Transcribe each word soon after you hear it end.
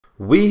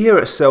We here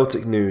at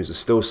Celtic News are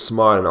still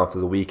smiling after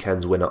the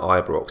weekend's win at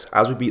Ibrox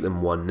as we beat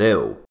them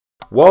 1-0.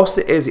 Whilst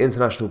it is the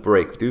international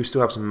break, we do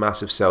still have some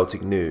massive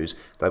Celtic news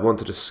that I want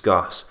to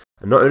discuss,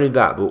 and not only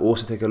that, but we'll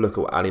also take a look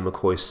at what Ali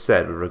McCoist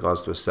said with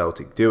regards to a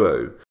Celtic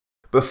duo.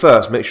 But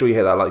first, make sure you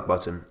hit that like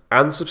button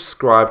and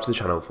subscribe to the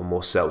channel for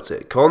more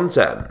Celtic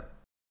content.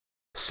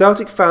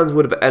 Celtic fans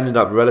would have ended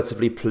up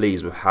relatively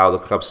pleased with how the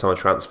club's summer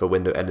transfer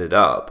window ended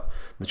up.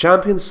 The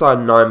champions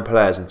signed 9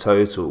 players in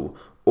total,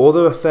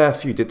 although a fair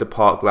few did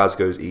depart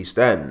Glasgow's East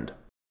End.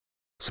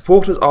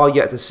 Supporters are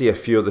yet to see a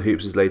few of the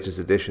Hoops' latest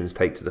additions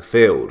take to the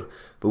field,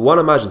 but one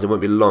imagines it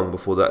won't be long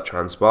before that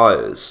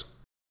transpires.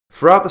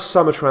 Throughout the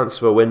summer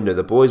transfer window,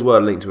 the boys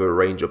were linked to a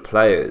range of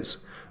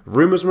players.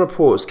 Rumours and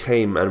reports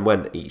came and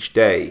went each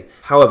day.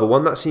 However,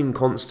 one that seemed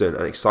constant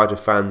and excited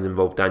fans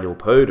involved Daniel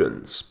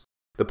Podence.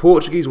 The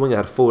Portuguese winger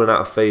had fallen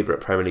out of favour at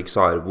Premier League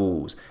side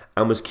Wolves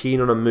and was keen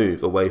on a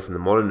move away from the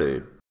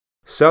Molineux.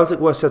 Celtic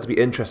were said to be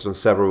interested on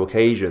several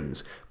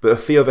occasions, but a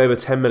fee of over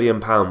 £10 million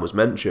was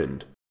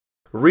mentioned.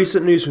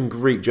 Recent news from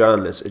Greek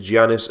journalist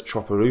Giannis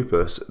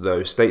Tropoulos,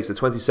 though, states the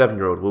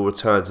 27-year-old will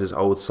return to his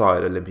old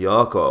side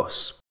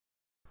Olympiacos.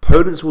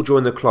 Podence will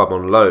join the club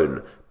on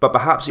loan, but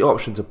perhaps the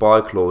option to buy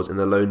clause in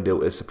the loan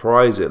deal is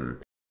surprising.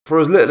 For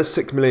as little as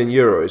 €6 million,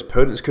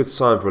 Podence could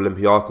sign for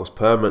Olympiacos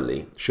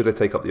permanently, should they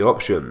take up the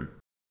option.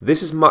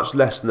 This is much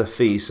less than the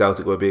fee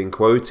Celtic were being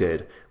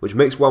quoted, which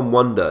makes one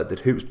wonder, did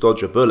Hoops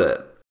dodge a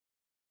bullet?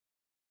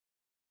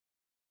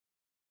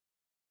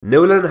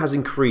 Neil Lennon has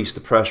increased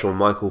the pressure on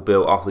Michael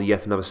Beale after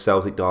yet another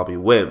Celtic derby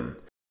win.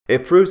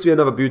 It proved to be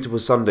another beautiful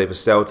Sunday for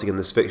Celtic in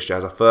this fixture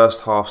as a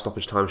first half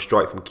stoppage time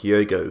strike from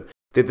Kyogo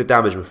did the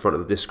damage in front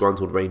of the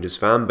disgruntled Rangers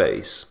fan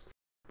base.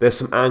 "There's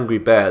some angry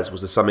bears"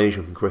 was the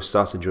summation from Chris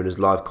Sutton during his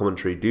live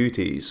commentary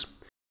duties.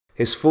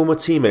 His former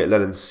teammate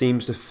Lennon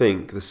seems to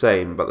think the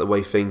same about the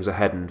way things are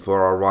heading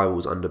for our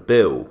rivals under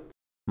Beale.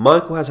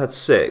 Michael has had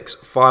 6,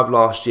 5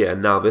 last year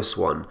and now this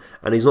one,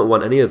 and he's not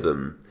won any of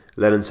them,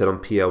 Lennon said on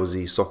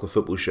PLZ's Soccer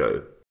Football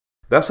Show.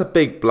 That's a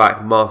big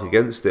black mark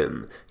against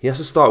him. He has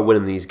to start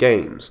winning these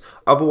games,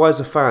 otherwise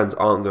the fans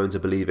aren't going to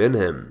believe in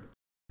him.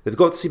 They've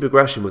got to see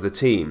progression with the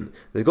team,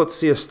 they've got to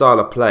see a style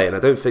of play, and I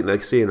don't think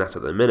they're seeing that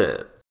at the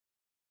minute.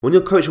 When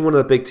you're coaching one of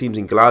the big teams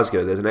in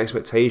Glasgow, there's an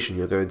expectation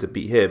you're going to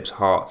beat Hibs,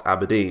 Hearts,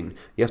 Aberdeen.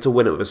 You have to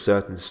win it with a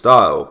certain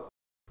style.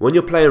 When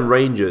you're playing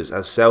Rangers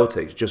as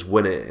Celtic, just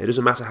win it. It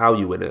doesn't matter how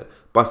you win it.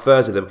 By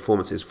Thursday, the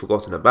performance is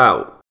forgotten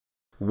about.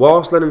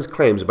 Whilst Lennon's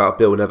claims about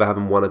Beale never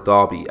having won a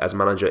derby as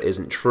manager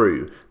isn't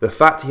true, the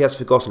fact he has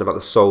forgotten about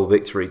the sole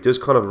victory does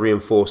kind of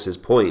reinforce his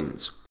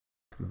point.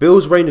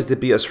 Beale's Rangers did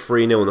beat us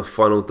 3-0 in the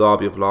final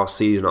derby of last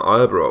season at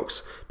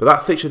Ibrox, but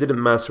that fixture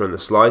didn't matter in the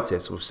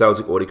slightest, with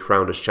Celtic already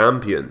crowned as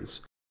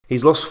champions.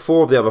 He's lost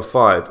 4 of the other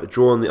 5,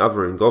 drawn the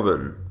other in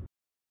Govan.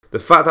 The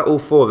fact that all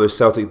 4 of those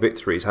Celtic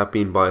victories have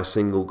been by a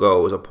single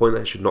goal is a point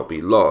that should not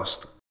be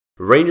lost.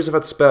 Rangers have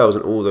had spells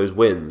in all those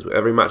wins, with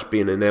every match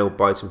being a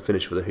nail-biting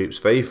finish for the Hoops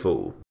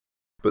faithful.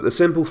 But the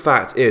simple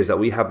fact is that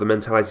we have the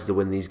mentality to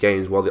win these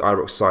games while the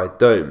Ibrox side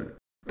don't.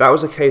 That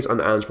was the case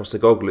under Ange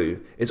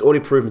Postecoglou. It's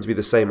already proven to be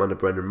the same under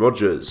Brendan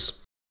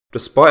Rodgers.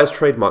 Despite his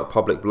trademark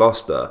public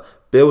bluster,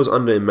 Beale was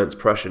under immense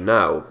pressure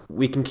now.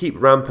 We can keep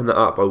ramping that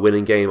up by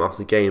winning game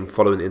after game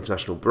following the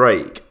international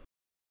break.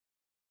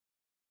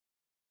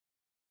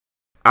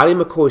 Ali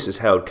McCoist has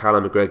hailed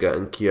Callum McGregor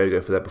and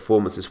Kyogo for their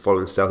performances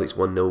following Celtic's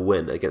 1-0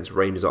 win against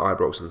Rangers at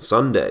Ibrox on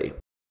Sunday.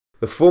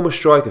 The former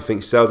striker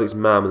thinks Celtic's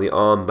man with the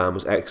armband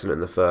was excellent in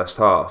the first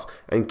half,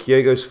 and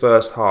Kyogo's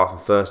first half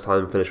and first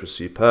time finish was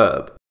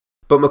superb.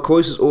 But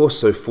McCoist is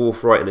also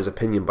forthright in his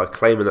opinion by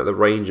claiming that the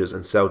Rangers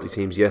and Celtic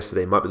teams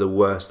yesterday might be the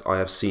worst I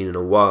have seen in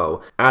a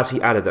while, as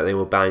he added that they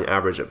were bang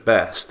average at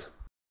best.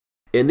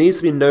 It needs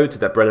to be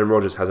noted that Brendan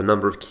Rodgers has a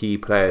number of key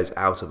players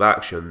out of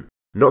action,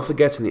 not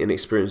forgetting the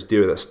inexperienced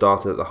duo that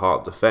started at the heart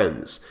of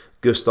defence,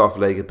 Gustav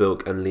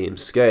Lagerbilk and Liam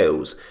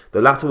Scales.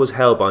 The latter was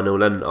held by Neil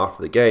Lennon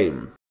after the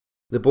game.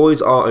 The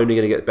boys are only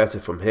going to get better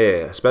from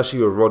here, especially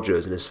with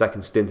Rodgers in his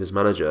second stint as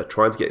manager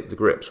trying to get the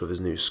grips with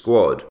his new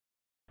squad.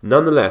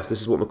 Nonetheless,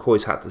 this is what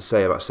McCoist had to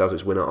say about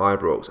Celtic's win at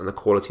Ibrox and the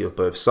quality of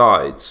both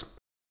sides.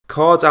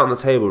 "Cards out on the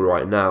table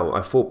right now,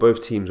 I thought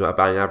both teams were a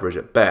bang average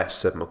at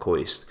best," said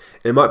McCoist.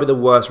 "It might be the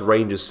worst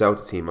Rangers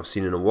Celtic team I've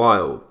seen in a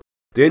while.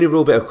 The only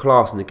real bit of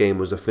class in the game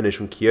was the finish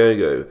from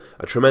Kyogo,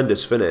 a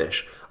tremendous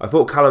finish. I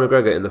thought Callum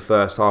McGregor in the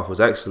first half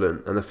was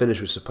excellent and the finish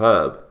was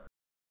superb."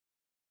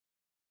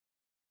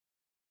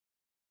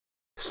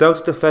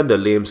 Celtic defender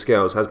Liam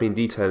Scales has been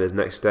detailing his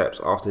next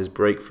steps after his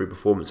breakthrough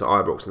performance at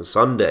Ibrox on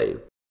Sunday.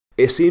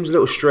 It seems a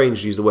little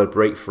strange to use the word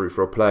breakthrough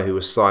for a player who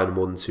was signed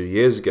more than 2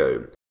 years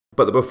ago,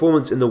 but the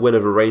performance in the win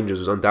over Rangers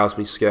was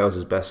undoubtedly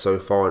Scales' best so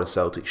far in a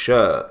Celtic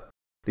shirt.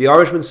 The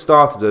Irishman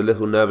started a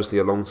little nervously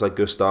alongside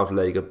Gustav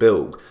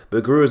Lagerbilk,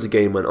 but grew as the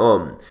game went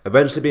on,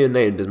 eventually being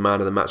named as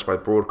man of the match by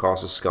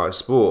broadcaster Sky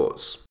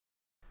Sports.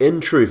 In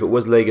truth, it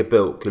was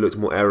Lagerbilk who looked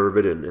more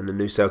error-ridden in the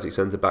new Celtic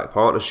centre-back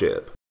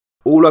partnership.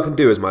 "All I can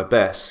do is my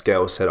best,"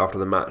 Scales said after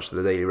the match to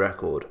the Daily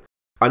Record.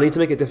 "I need to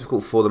make it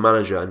difficult for the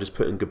manager and just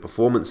put in good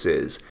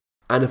performances.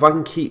 And if I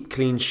can keep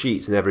clean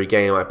sheets in every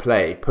game I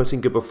play, put in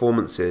good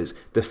performances,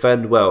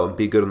 defend well and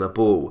be good on the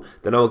ball,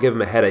 then I'll give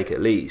him a headache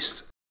at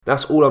least.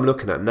 That's all I'm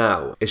looking at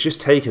now. It's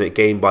just taking it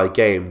game by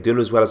game, doing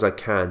as well as I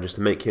can just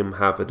to make him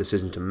have a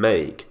decision to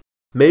make.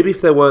 Maybe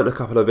if there weren't a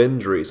couple of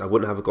injuries, I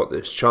wouldn't have got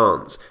this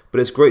chance, but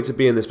it's great to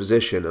be in this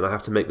position and I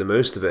have to make the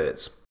most of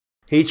it.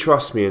 He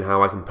trusts me in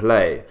how I can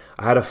play.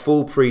 I had a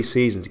full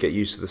pre-season to get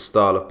used to the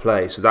style of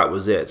play, so that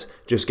was it.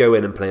 Just go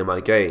in and play my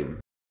game.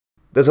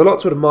 There's a lot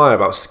to admire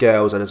about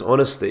Scales and his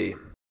honesty.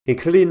 He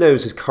clearly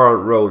knows his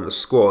current role in the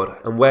squad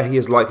and where he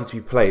is likely to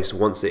be placed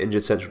once the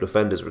injured central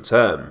defenders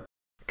return.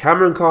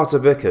 Cameron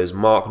Carter-Vickers,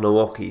 Mark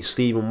Nowocki,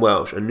 Stephen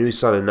Welsh and new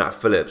signing Nat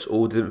Phillips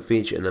all didn't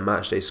feature in the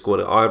matchday squad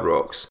at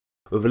Ibrox.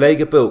 With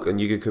Lega Bilk and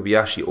Yugo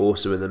Kobayashi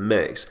also in the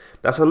mix,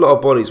 that's a lot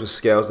of bodies for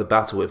Scales to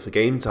battle with for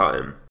game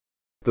time.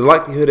 The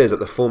likelihood is that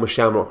the former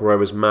Shamrock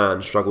Rovers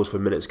man struggles for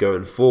minutes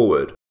going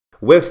forward.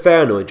 With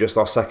Feyenoord just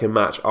our second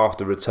match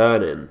after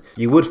returning,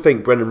 you would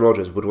think Brendan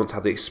Rodgers would want to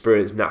have the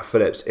experienced Nat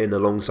Phillips in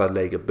alongside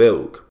Lega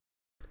Bilk.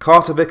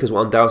 Carter-Vickers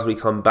will undoubtedly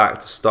come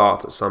back to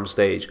start at some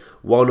stage,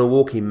 while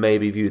Nowocki may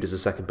be viewed as the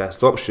second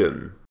best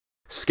option.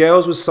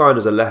 Scales was signed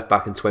as a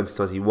left-back in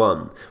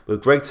 2021,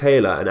 with Greg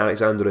Taylor and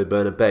Alexandre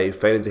Bernabeu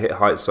failing to hit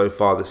heights so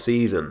far this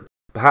season.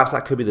 Perhaps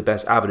that could be the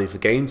best avenue for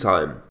game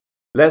time.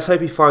 Let's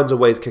hope he finds a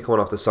way to kick on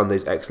after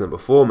Sunday's excellent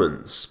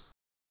performance.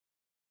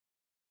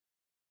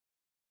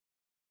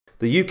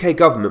 The UK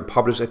government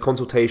published a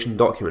consultation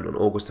document on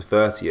August the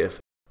 30th,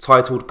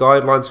 titled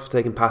Guidelines for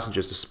Taking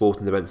Passengers to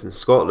Sporting Events in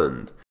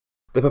Scotland.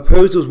 The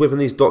proposals within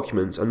these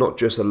documents are not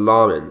just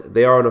alarming,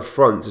 they are an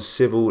affront to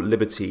civil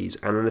liberties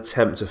and an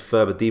attempt to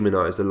further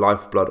demonise the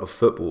lifeblood of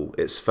football,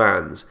 its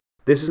fans.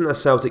 This isn't a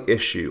Celtic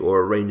issue or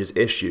a Rangers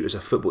issue, it's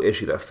a football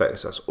issue that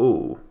affects us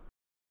all.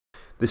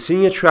 The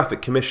Senior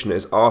Traffic Commissioner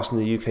is asking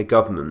the UK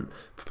government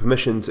for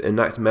permission to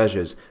enact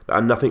measures that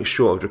are nothing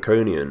short of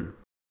draconian.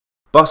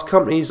 Bus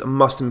companies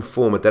must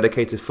inform a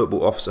dedicated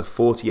football officer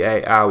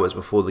 48 hours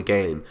before the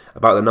game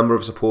about the number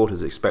of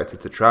supporters expected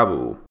to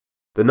travel,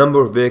 the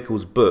number of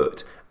vehicles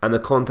booked, and the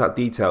contact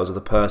details of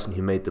the person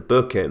who made the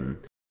booking.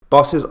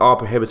 Buses are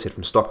prohibited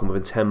from stopping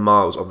within 10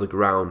 miles of the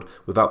ground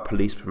without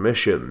police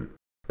permission.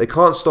 They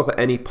can't stop at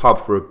any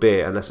pub for a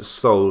beer unless it's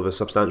sold with a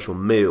substantial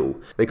meal.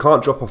 They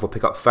can't drop off or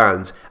pick up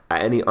fans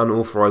at any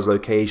unauthorised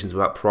locations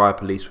without prior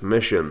police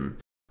permission.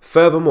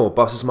 Furthermore,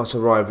 buses must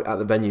arrive at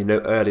the venue no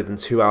earlier than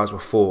 2 hours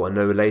before and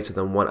no later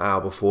than 1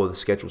 hour before the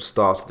scheduled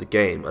start of the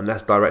game,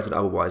 unless directed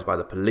otherwise by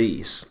the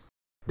police.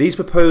 These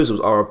proposals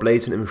are a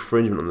blatant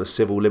infringement on the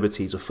civil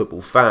liberties of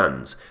football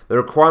fans. The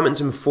requirement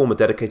to inform a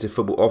dedicated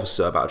football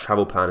officer about a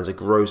travel plan is a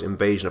gross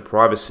invasion of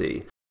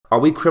privacy. Are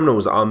we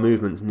criminals that our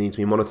movements need to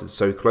be monitored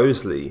so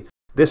closely?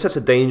 This sets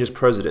a dangerous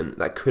precedent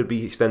that could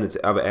be extended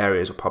to other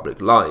areas of public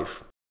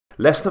life.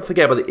 Let's not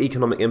forget about the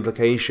economic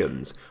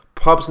implications.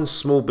 Pubs and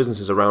small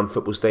businesses around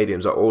football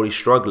stadiums are already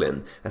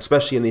struggling,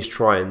 especially in these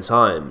trying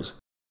times.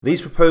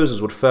 These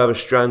proposals would further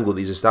strangle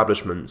these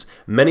establishments,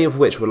 many of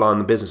which rely on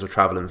the business of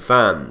travelling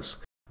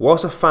fans.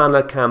 Whilst a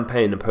fan-led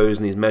campaign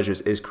opposing these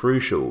measures is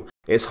crucial,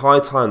 it's high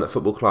time that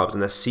football clubs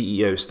and their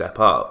CEOs step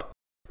up.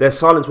 Their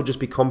silence would just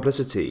be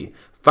complicity.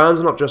 Fans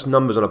are not just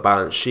numbers on a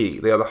balance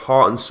sheet, they are the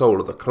heart and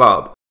soul of the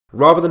club.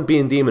 Rather than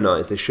being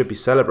demonised, they should be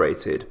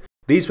celebrated.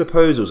 These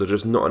proposals are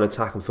just not an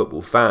attack on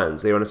football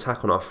fans, they are an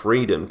attack on our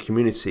freedom,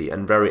 community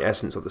and very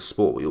essence of the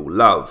sport we all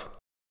love.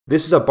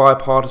 This is a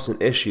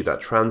bipartisan issue that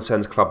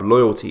transcends club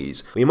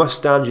loyalties. We must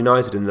stand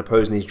united in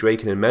opposing these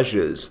draconian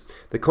measures.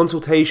 The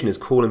consultation is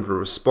calling for a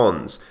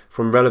response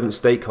from relevant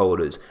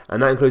stakeholders,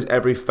 and that includes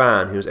every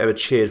fan who has ever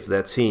cheered for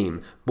their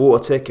team,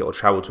 bought a ticket or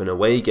travelled to an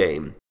away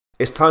game.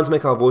 It's time to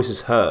make our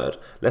voices heard.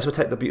 Let's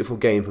protect the beautiful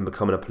game from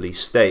becoming a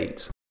police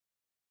state.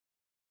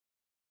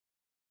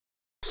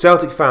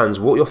 Celtic fans,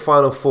 what are your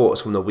final thoughts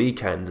from the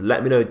weekend?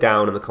 Let me know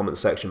down in the comment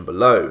section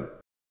below.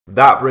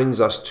 That brings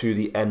us to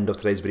the end of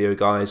today's video,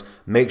 guys.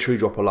 Make sure you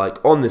drop a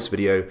like on this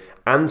video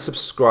and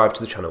subscribe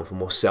to the channel for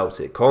more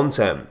Celtic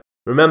content.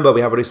 Remember, we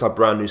have released our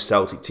brand new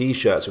Celtic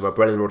t-shirts with our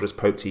Brendan Rodgers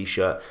Pope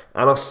t-shirt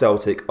and our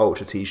Celtic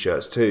Ultra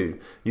t-shirts too.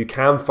 You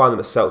can find them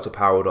at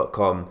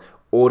celticapparel.com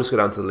or just go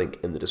down to the link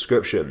in the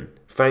description.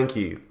 Thank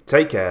you,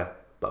 take care,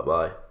 bye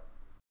bye.